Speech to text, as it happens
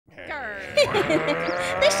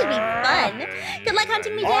This should be fun. Good luck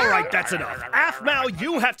hunting me down. All right, that's enough. Aphmau,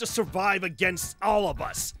 you have to survive against all of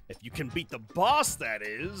us. If you can beat the boss, that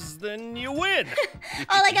is, then you win.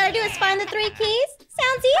 All I gotta do is find the 3 keys.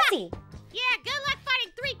 Sounds easy. Yeah, good luck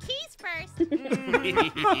finding 3 keys first.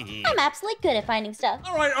 I'm absolutely good at finding stuff.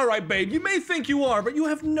 All right, babe. You may think you are, but you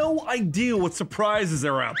have no idea what surprises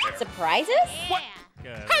are out there. Surprises? What?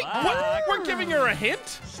 Hey, what? We're giving her a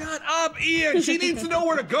hint? Shut up, Ian. She needs to know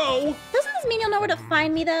where to go. Doesn't this mean you'll know where to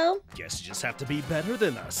find me, though? Guess you just have to be better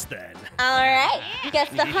than us, then. All right. Guess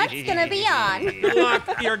the hunt's gonna be on. Good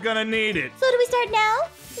luck. You're gonna need it. So do we start now?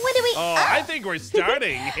 When do we... Oh, I think we're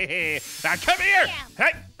starting. Now come here.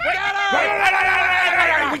 Hey,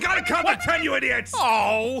 wait. We gotta count to 10, you idiots.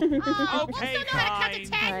 Oh. Okay, Okay, also know how to count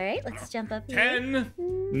to 10. All right, let's jump up here. 10,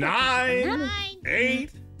 9, 8,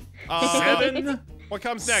 7. What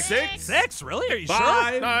comes next? 6? Really? Are you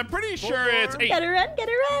 5. No, I'm pretty sure it's 8. Gotta run,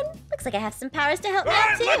 gotta run. Looks like I have some powers to help me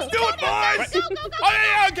out, too. Let's do it, boys. Go. Oh,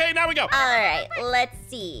 yeah, okay, now we go. All right, let's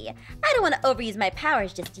see. I don't want to overuse my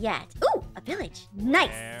powers just yet. Ooh, a village. Nice.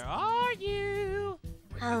 Where are you?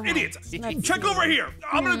 All right, Idiots. let's Check see. over here.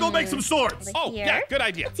 I'm gonna go make some swords. Over Oh, here. yeah, good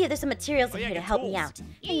idea. Let's see if there's some materials in yeah, here to get help me tools. out.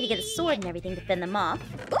 I need to get a sword and everything to fend them off.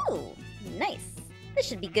 Ooh, nice. This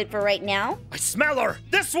should be good for right now. I smell her.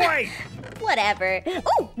 This way. Whatever.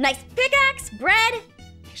 Ooh, nice pickaxe, bread.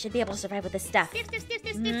 I should be able to survive with this stuff.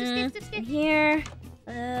 In here.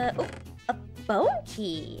 Ooh, a bone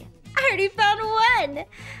key. I already found one.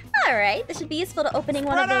 All right, this should be useful to opening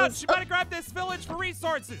one of Spread out! those. You gotta grab this village for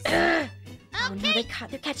resources. Oh no,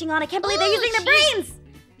 they're catching on. I can't believe they're using their brains.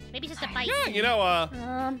 Maybe just a bite. Yeah, you know,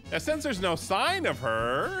 Since since there's no sign of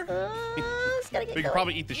her, just gotta get we going. could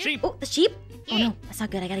probably eat the sheep. Oh, the sheep? Oh Yeah. no, that's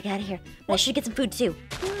not good. I gotta get out of here. But I should get some food too.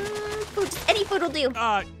 Food, just any food will do.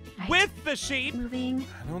 With the sheep. Moving.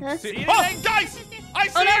 I don't Huh? see. See Oh, anything? guys! I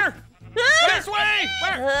see Oh, no. her! This way!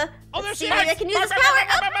 Oh, there's see she if I is. can use this power.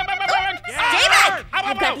 Oh, stay back!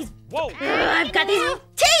 I've got these. Whoa. I've got these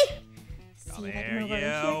teeth. See if I There can move over you.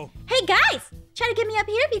 here. Hey guys, try to get me up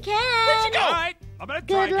here if you can. All right. I'm gonna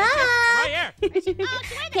try Good and get you. I'm right luck. here.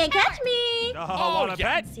 Can't catch me. Oh, wanna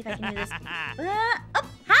yeah. bet? Let's see if I can do this. Oh,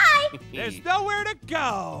 hi. There's nowhere to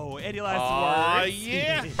go. Any last words?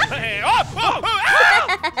 Yeah. Hey, oh.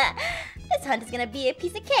 This hunt is gonna be a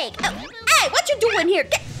piece of cake. Oh, hey, what you doing here?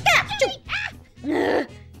 Get out. Ugh.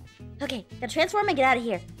 Okay, gotta transform and get out of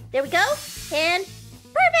here. There we go. And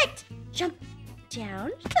perfect. Jump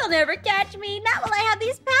down. They'll never catch me. Not while I have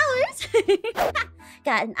these powers.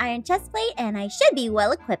 Got an iron chest plate, and I should be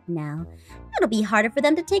well equipped now. It'll be harder for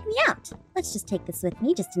them to take me out. Let's just take this with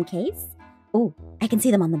me, just in case. Oh, I can see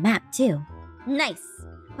them on the map, too. Nice.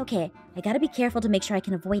 Okay, I gotta be careful to make sure I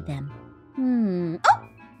can avoid them. Oh,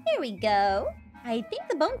 here we go. I think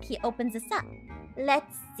the bone key opens this up.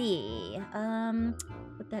 Let's see.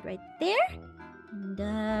 Put that right there.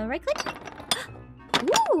 And, right click.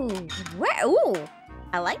 Ooh, ooh.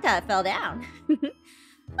 I liked how it fell down.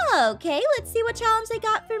 Okay, let's see what challenge they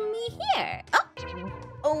got for me here.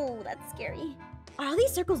 Oh, that's scary. Are all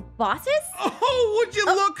these circles bosses? Oh, would you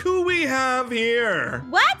look who we have here?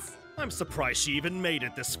 What? I'm surprised she even made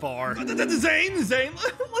it this far. Zane,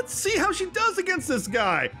 let's see how she does against this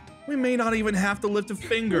guy. We may not even have to lift a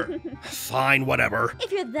finger. Fine, whatever.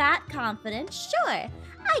 If you're that confident, sure.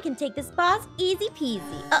 I can take this boss easy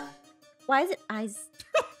peasy. Why is it eyes?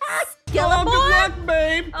 Skeleton? Oh, good luck,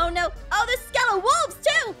 babe. Oh no. Oh, there's skeleton wolves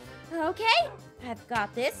too. Okay, I've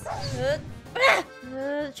got this.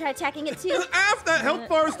 Try attacking it too. Af, that health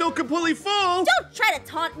bar is still completely full. Don't try to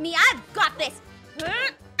taunt me. I've got this.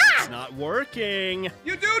 It's not working.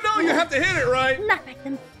 You do know you have to hit it, right? Not back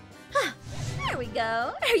them. There we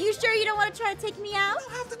go. Are you sure you don't want to try to take me out? I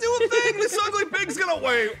don't have to do a thing. This ugly pig's gonna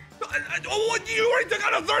wait. Oh, what? You already took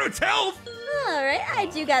out a third of its health. All right, I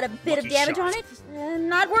do got a bit of Lucky damage shot. on it.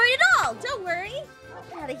 Not worried at all. Don't worry.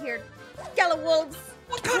 Out of here, skeleton wolves.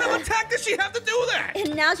 What kind of attack does she have to do that?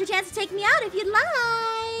 And now's your chance to take me out if you'd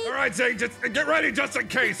like. All right, Zane, just get ready just in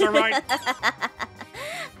case, all right?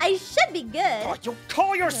 I should be good. Oh, you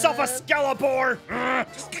call yourself a Skellabore?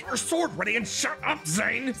 Just get your sword ready and shut up,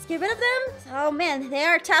 Zane. Just get rid of them? Oh man, they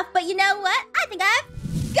are tough, but you know what? I think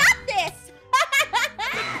I've got this.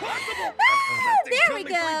 There we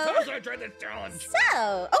go. I tried this challenge.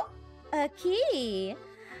 So, a key.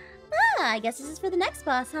 I guess this is for the next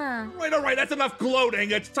boss, huh? All right, that's enough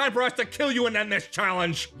gloating. It's time for us to kill you and end this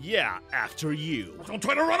challenge. Yeah, after you. Don't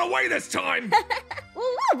try to run away this time.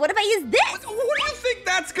 Ooh, what if I use this? What do you think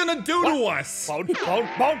that's gonna do to us? Bone!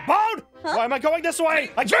 Why am I going this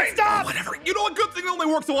way? I can't Zane, stop! Whatever. You know, a good thing it only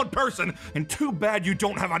works on one person, and too bad you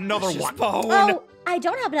don't have another one. Bone! Oh, I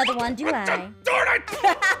don't have another one, do I? Darn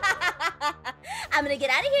it! I'm gonna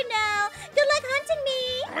get out of here now. Good luck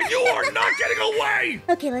hunting me. You are not getting away!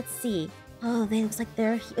 Okay, let's see. Oh,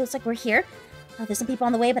 it looks like we're here. Oh, there's some people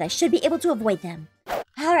on the way, but I should be able to avoid them.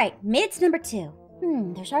 All right, made it to number 2.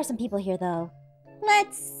 There are some people here, though.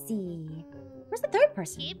 Let's see. Where's the third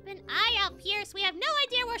person? Keep an eye out, Pierce. We have no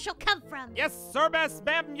idea where she'll come from. Yes, sir, Miss,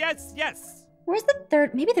 ma'am. Yes, yes. Where's the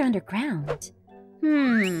third? Maybe they're underground.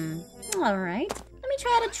 All right. Let me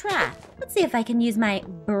try out a trap. Let's see if I can use my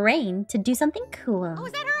brain to do something cool. Oh,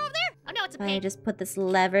 is that her over there? Oh, no, it's a I pig. just put this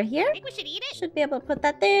lever here. I think we should eat it. Should be able to put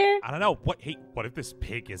that there. I don't know. What if this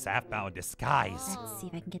pig is Aphmau in disguise? Let's see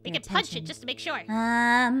if I can get We their can punch attention. it just to make sure.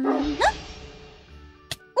 Ooh,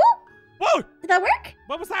 Whoa! did that work?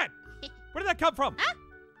 What was that? Where did that come from?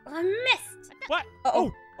 I missed. What?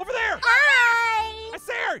 Uh-oh. Oh, over there! Hi. I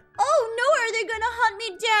see her! Oh no, are they gonna hunt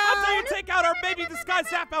me How dare down? you take out our baby disguised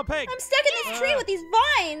Aphmau pig! I'm stuck in this tree with these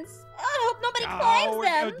vines. I hope nobody climbs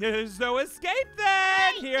them. There's no escape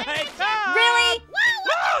then! Here I come! Really?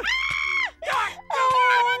 Whoa! God,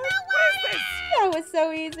 Oh, what is this? that was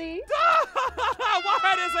so easy.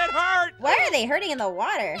 Why does it hurt? Why are they hurting in the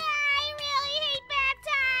water? I really hate bath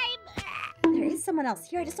time. There is someone else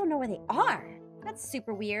here. I just don't know where they are. That's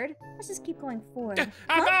super weird. Let's just keep going forward.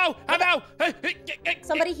 Aphmau! Aphmau!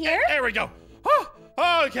 Somebody here? There we go.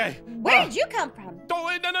 Okay. Where did you come from? No.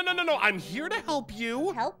 I'm here to help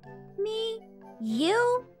you. Help me?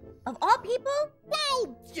 You? Of all people?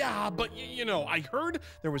 Well, yeah, but you know, I heard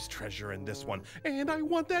there was treasure in this one, and I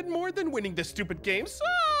want that more than winning this stupid game, so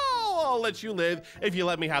I'll let you live if you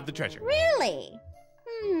let me have the treasure. Really?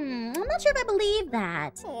 I'm not sure if I believe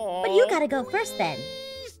that. Aww, But you gotta go first then.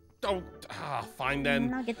 please don't. Fine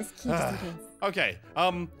then. I'll get this key just in case. Okay,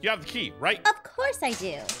 you have the key, right? Of course I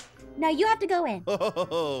do. Now you have to go in.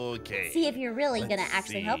 Okay. See if you're really Let's gonna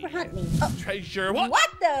actually help or see. hunt me. Oh, Treasure? What? what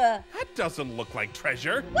the? That doesn't look like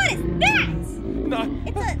treasure. What is that? Not.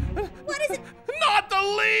 It's a, what is it? Not the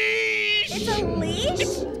leash. It's a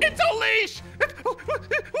leash? It's a leash.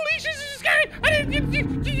 Leash is scary.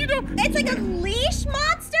 You know. It's like a leash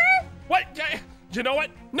monster? What? You know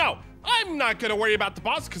what? No, I'm not gonna worry about the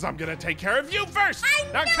boss because I'm gonna take care of you first. I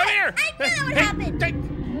Now knew come it. here. I knew that would happen.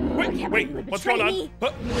 Wait, can't wait, believe you would what's betray going on? me.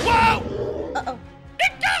 Whoa! Uh-oh.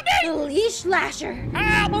 It got The me! leash lasher.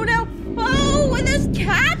 Help! Oh no. Oh, and there's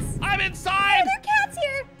cats? I'm inside! There are cats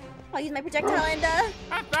here. I'll use my projectile and,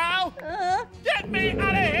 Aphmau, get me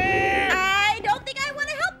out of here! I don't think I want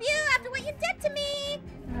to help you after what you did to me.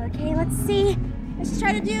 Okay, let's see. Let's just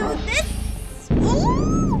try to do this.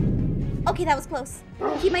 Ooh! Okay, that was close.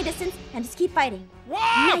 Keep my distance and just keep fighting.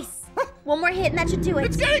 Whoa! Nice. One more hit and that should do it.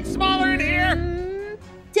 It's getting smaller in here!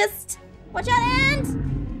 Just watch out and...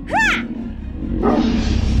 Ha!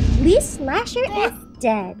 Leash Slasher is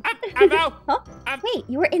dead. Aphmau, Huh? Wait,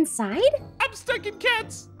 you were inside? I'm stuck in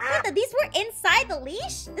cats! What, these were inside the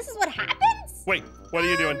leash? This is what happens? Wait, what are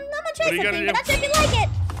you doing? I'm gonna What try are you something, gonna but do? not sure if you like it.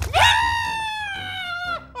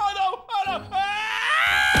 Oh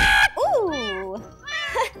no! Ooh.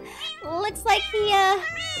 Looks like he,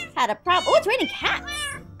 had a problem. Oh, it's raining cats.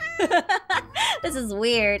 This is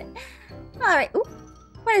weird. All right. Ooh.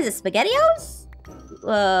 What is this, SpaghettiOs?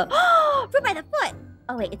 Fruit by the foot.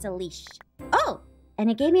 Oh, wait, it's a leash. Oh, and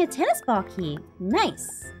it gave me a tennis ball key.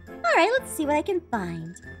 Nice. All right, let's see what I can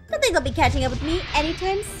find. Don't think they'll be catching up with me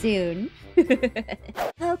anytime soon.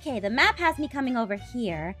 Okay, the map has me coming over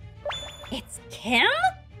here. It's Kim?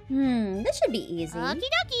 This should be easy. Okie dokie,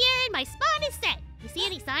 Aaron. My spawn is set. You see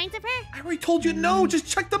any signs of her? I already told you no. Just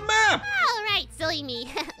check the map. All right, silly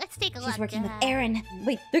me. Let's take a look. She's working with Aaron.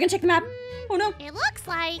 Wait, they're gonna check the map. Oh no. It looks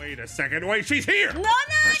like... Wait a second. Wait, she's here. No.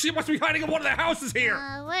 She must be hiding in one of the houses here.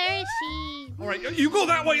 where is she? All right, you go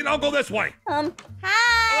that way and I'll go this way. Hi.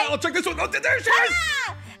 I'll check this one. Oh, there she is.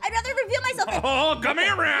 Ah! I'd rather reveal myself. Oh, come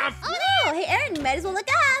here, Raph. Oh, hey, Aaron, you might as well look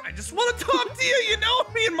up. I just want to talk to you. You know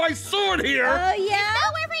me and my sword here. Oh, yeah?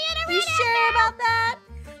 Nowhere for you to You run sure about that?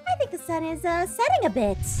 I think the sun is setting a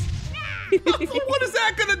bit. What is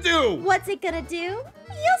that gonna do? What's it gonna do?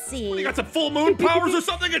 You'll see. You got some full moon powers or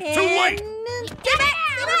something? It's too late. Get back!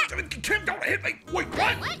 Kim, don't hit me. Wait,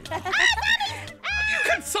 what? You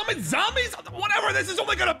can summon zombies? Whatever. This is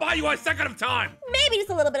only gonna buy you a second of time. Maybe just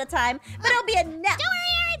a little bit of time, but it'll be enough. Don't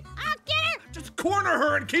worry, Aaron. I'll get her. Just corner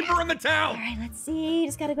her and keep her in the All town. right, let's see.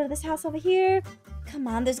 Just gotta go to this house over here. Come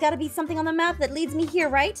on, there's gotta be something on the map that leads me here,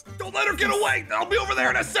 right? Don't let her get away. I'll be over there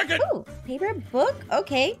in a second. Ooh, paper, book.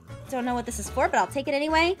 Okay. Don't know what this is for, but I'll take it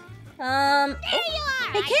anyway. There you are. Hey,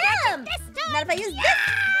 I got Kim! you this time. Not if I use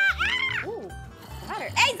this. Ooh, got her.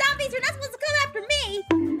 Hey, zombies, you're not supposed to come after me.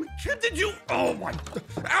 Kim, did you? Oh my.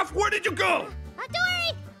 Aph, where did you go? Don't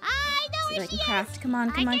worry. I know See what where I she can is. craft. Come on,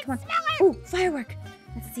 I come on, can come on. smell her. Ooh, firework.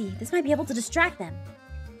 Let's see. This might be able to distract them.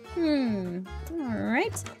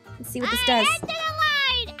 Alright. Let's see what this does. End of the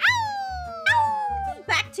line! Ow! Ow!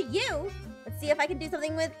 Back to you. Let's see if I can do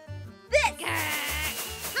something with this.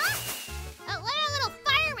 Huh? What are little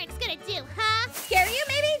fireworks gonna do, huh? Scare you,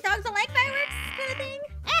 maybe? Dogs don't like fireworks kind of thing?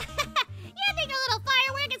 You think a little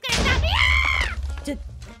firework is gonna stop me? Ah!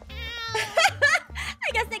 I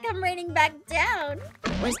guess they come raining back down.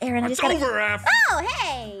 Where's Aaron? It's over, Aph. Oh,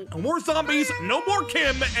 hey! No more zombies, no more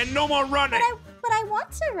Kim, and no more running. But I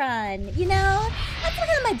want to run, you know? That's kind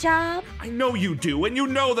of my job. I know you do, and you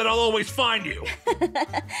know that I'll always find you.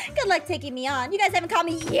 Good luck taking me on. You guys haven't caught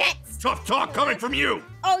me yet. Tough talk coming from you.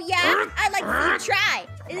 Oh, yeah? I'd like to see you try.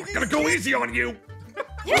 I'm gonna go easy on you.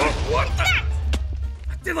 What the?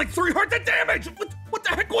 I did like 300 damage. What the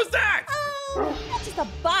heck was that? Oh, that's just a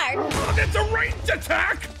bark. Oh, that's a ranged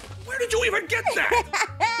attack. Where did you even get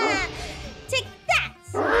that? Take that.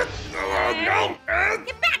 No.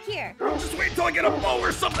 Get back here. Just wait till I get a bow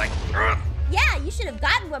or something. Yeah, you should have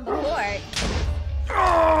gotten one before.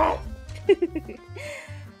 Oh.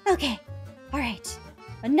 Okay. All right.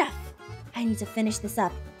 Enough. I need to finish this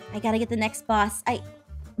up. I gotta get the next boss.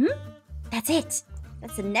 That's it.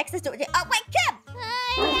 That's the next. Oh, wait, Kim!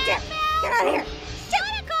 Get out of here. You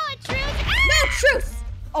wanna call it truce? No truce!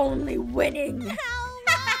 Only winning.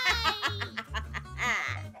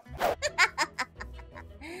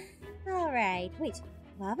 All right. Wait,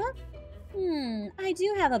 lava? I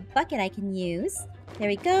do have a bucket I can use. There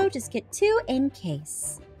we go. Just get 2 in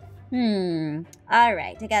case. All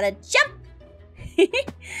right. I gotta jump.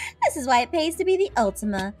 This is why it pays to be the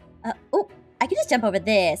Ultima. Oh, I can just jump over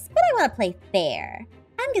this, but I want to play fair.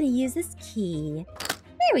 I'm gonna use this key.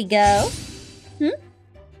 There we go.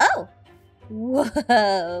 Oh.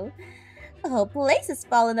 Whoa. The whole place is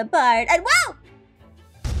falling apart. And whoa!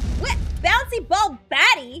 What? Bouncy ball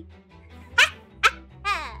baddie?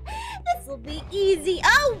 This will be easy.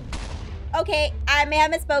 Oh! Okay, I may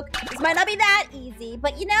have misspoke. This might not be that easy,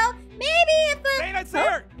 but you know, maybe if Zane, I see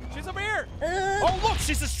her! She's over here! Oh, look,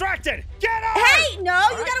 she's distracted! Get her! Hey, no,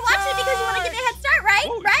 you gotta watch it because you want to give me a head start, right?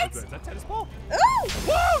 Ooh, Right? Is that tennis ball? Ooh!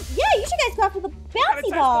 Woo! Yeah, you should guys go after the bouncy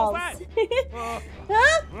tennis balls. ball's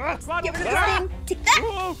Huh? Come on, Get rid of this thing. Take that.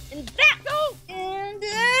 Ooh. And that. And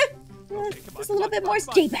come just on, a little come bit on, more. come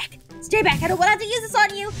on. Stay back. Stay back. I don't want to have to use this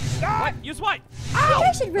on you. What? Use what? I think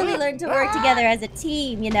I should really learn to work together as a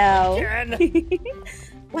team, you know. Again.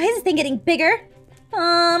 Why is this thing getting bigger?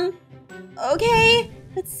 Okay.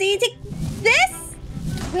 Let's see. Take this.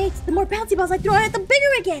 Wait, the more bouncy balls I throw at it, the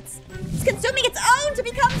bigger it gets. It's consuming its own to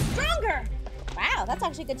become stronger. Wow, that's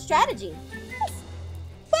actually a good strategy.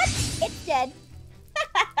 But it's dead.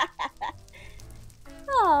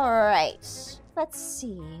 All right. Let's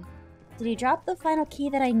see. Did he drop the final key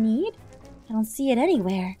that I need? I don't see it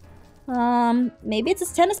anywhere. Maybe it's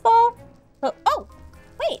his tennis ball? Oh,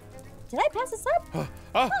 wait. Did I pass this up?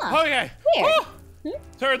 Okay. Weird.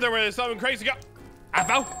 Heard there was something crazy go.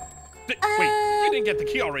 Aphmau? Wait, you didn't get the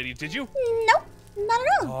key already, did you? Nope, not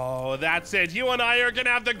at all. Oh, that's it. You and I are gonna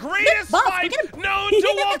have the greatest boss, fight get him. known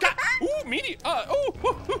to walk. Ooh, meaty.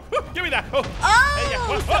 Give me that. Oh,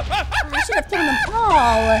 I should have killed them all.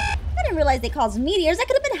 I didn't realize they caused meteors. That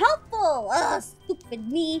could have been helpful. Ugh,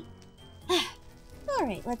 stupid me. All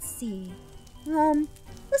right, let's see.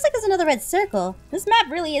 Looks like there's another red circle. This map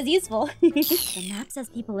really is useful. The map says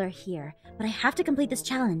people are here, but I have to complete this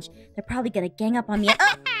challenge. They're probably gonna gang up on me.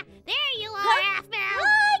 There you are, Aphmau.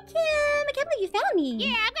 Hi, Kim. I can't believe you found me.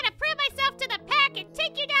 Yeah, I'm gonna prove myself to the pack and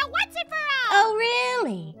take you down once and for all. Oh,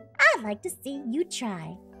 really? I'd like to see you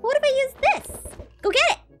try. What if I use this? Go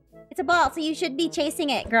get it. It's a ball, so you should be chasing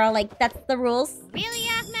it, girl. Like, that's the rules. Really,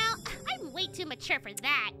 Aphmau? I'm way too mature for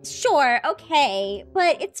that. Sure, okay.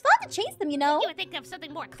 But it's fun to chase them, you know? You would think of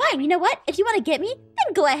something more Fine, you know what? If you want to get me,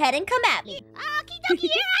 then go ahead and come at me. Okie dokie,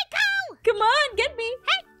 here I go! Come on, get me.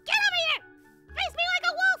 Hey, get over here! Face me like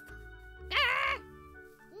a wolf!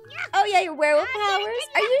 Oh, yeah, your werewolf powers?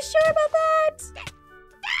 Are you sure about that?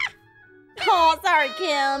 Oh, sorry,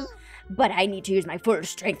 Kim. But I need to use my full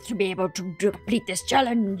strength to be able to complete this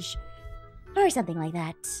challenge. Or something like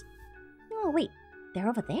that. Oh, wait. They're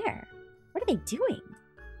over there. What are they doing?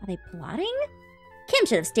 Are they plotting? Kim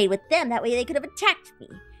should have stayed with them. That way they could have attacked me.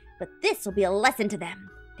 But this will be a lesson to them.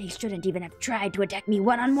 They shouldn't even have tried to attack me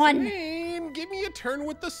one-on-one. Zane, give me a turn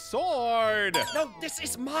with the sword. No, this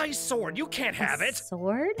is my sword. You can't have it.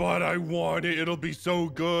 Sword? But I want it. It'll be so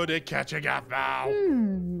good at catching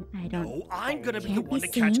Aphmau. I don't. No, I'm gonna be the Can't one be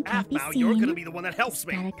to catch seen, can't be Aphmau. You're seen. gonna be the one that helps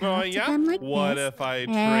me. Gotta come up to Yeah? them like What this. if I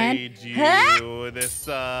and- trade you this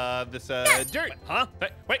dirt? Huh?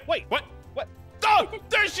 Wait, what? Oh,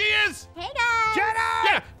 there she is. Hey guys. Get out!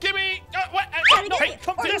 Yeah, give me. What? Gotta No, get hey, it.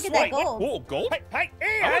 come Look this at that way. gold. Oh, gold? Hey,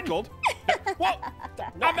 I want Ian! gold. Well,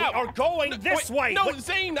 I'm out. we are going this Wait, way. No, What-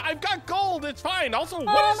 Zane, I've got gold. It's fine. Also, Oh,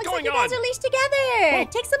 what is looks going like you on? guys are leashed together.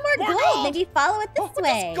 Take some more More gold. gold. Maybe follow it this What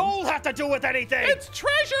way. does gold have to do with anything? It's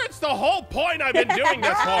treasure. It's the whole point I've been doing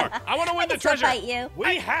this for. I want to win the Still treasure. fight you.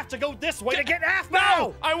 We have to go this way to get No,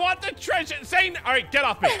 Aphmau. I want the treasure. Zane, all right, get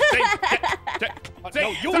off me. Zane, Zane, No,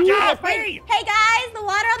 you stop. get Ah, off me. Hey guys, the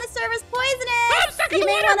water on the server's poisonous. I'm stuck in You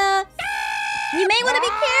the may water. wanna be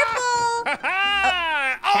careful. Ha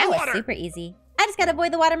ha! Oh, That was water. super easy. I just gotta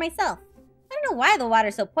avoid the water myself. I don't know why the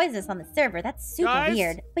water's so poisonous on the server. That's super Guys?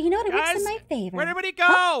 weird. But you know what? It works in Guys? my favor. Where'd everybody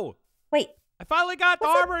go? Wait, I finally got the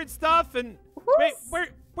What's up? armor and stuff, and wait,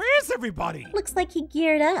 where is everybody? looks like he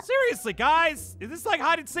geared up. Seriously, guys, is this like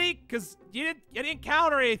hide and seek? Cause you didn't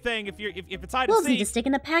count or anything. If it's hide and Wolves need to seek. stick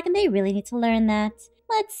in the pack, and they really need to learn that.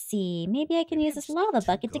 Let's see. Maybe I can use this lava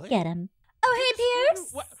bucket to get him. Oh, hey, Pierce.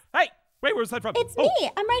 What? Hey, wait, where's that from? It's Oh, me.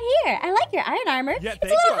 I'm right here. I like your iron armor. Yeah, it's a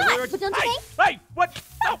thank little you. I hot, really- but don't you Hey, think? hey, what?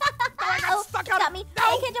 No, I got Oh, stuck you on got me. No.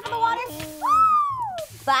 I can't jump in the water.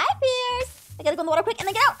 Woo! Bye, Pierce. I gotta go in the water quick and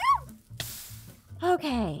then get out.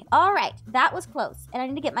 Okay, all right. That was close, and I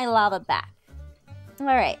need to get my lava back. All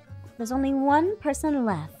right, there's only one person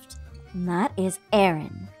left, and that is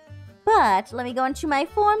Aaron. But let me go into my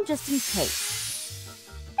form just in case.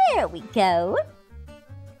 There we go.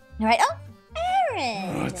 All right. Oh,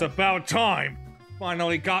 Aaron. It's about time.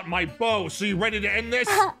 Finally got my bow. So you ready to end this?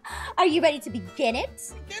 Are you ready to begin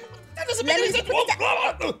it? That doesn't Let make me any just sense. put this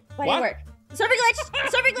Why didn't it work? Server glitch!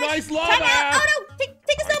 Server glitch! Nice lava. Time out! Oh no! Take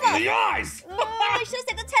the In snowball! the eyes! Oh, I should have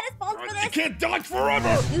saved the tennis balls for You this! can't dodge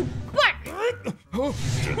forever! You bark!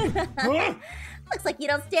 Huh? Looks like you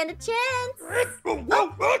don't stand a chance!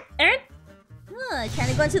 What? Aaron? Huh, trying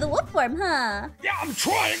to go into the wolf form, huh? Yeah, I'm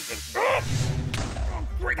trying. Oh,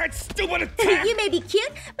 great, that stupid attack! You may be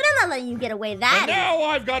cute, but I'm not letting you get away that And now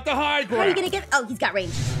I've got the high How are you ground. gonna get... Oh, he's got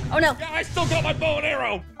range. Oh no! Yeah, I still got my bow and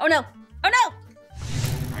arrow. Oh no! Oh no!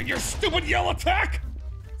 And your stupid yell attack!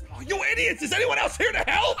 Oh, you idiots! Is anyone else here to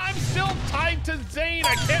help? I'm still tied to Zane.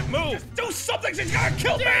 I can't move. Do something! She's gonna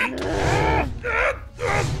kill me!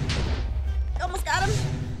 Almost got him.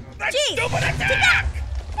 That Jeez. stupid attack!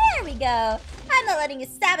 There we go. I'm not letting you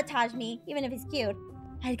sabotage me, even if he's cute.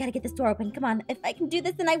 I gotta get this door open. Come on. If I can do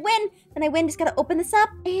this, then I win. Then I win. Just gotta open this up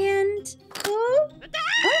and... Ooh.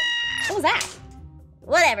 What was that?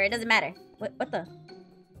 Whatever. It doesn't matter. What the...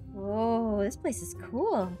 Oh, this place is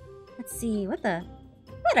cool. Let's see. What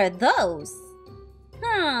are those?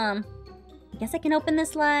 I guess I can open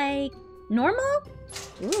this like... normal?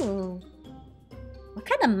 Ooh. What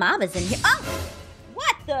kind of mob is in here? Oh!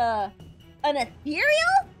 What the... An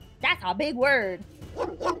ethereal? That's a big word.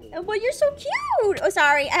 Well, you're so cute. Oh,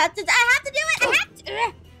 sorry. I have to do it.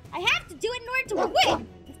 I have to do it in order to win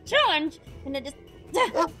this challenge. And it just...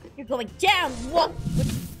 You're going down. What?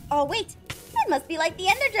 Oh, wait. That must be like the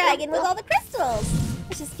Ender Dragon with all the crystals.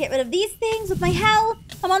 Let's just get rid of these things with my hell.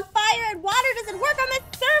 I'm on fire and water doesn't work on this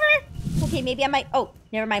server. Okay, maybe I might... Oh,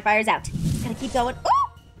 never mind. Fire's out. Just gotta keep going.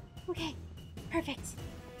 Oh! Okay. Perfect.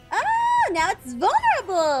 Oh, now it's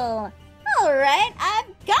vulnerable. All right, I've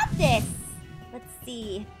got this. Let's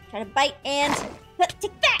see. Try to bite and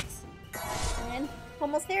take that. And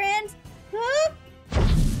almost there and... Woo!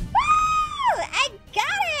 I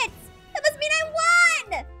got it! That must mean I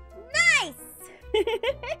won! Nice!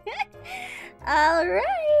 All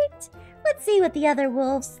right. Let's see what the other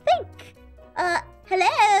wolves think.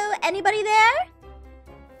 Hello? Anybody there?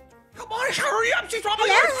 Come on, hurry up! She's probably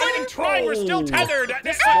Hello? I'm trying. We're still tethered.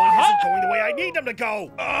 This one isn't going the way I need them to go.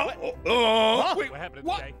 Wait, What happened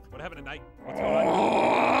what? today? What happened tonight? What's going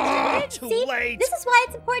on? Too See, late. this is why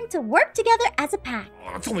it's important to work together as a pack.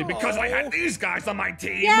 It's only because I had these guys on my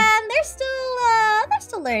team. Yeah, and they're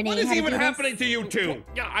still learning. What is how to even do this. happening to you two?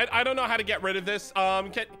 Yeah, I don't know how to get rid of this.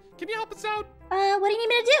 Can you help us out? What do you need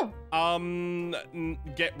me to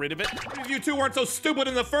do? Get rid of it. If you two weren't so stupid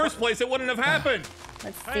in the first place, it wouldn't have happened.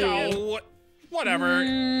 Let's see. No, whatever.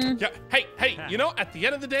 Mm. Yeah. Hey, you know, at the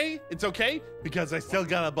end of the day, it's okay because I still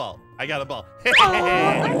got a ball. I got a ball. I'm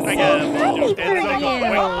I got a so ball. happy It's for so cool. you.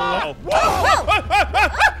 Wait, Whoa!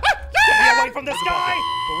 Get me away from this guy.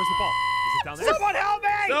 But where's the ball? Is it down there? Someone help me.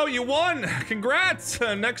 So you won. Congrats.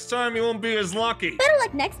 Next time you won't be as lucky. Better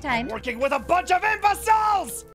luck next time. Working with a bunch of imbeciles.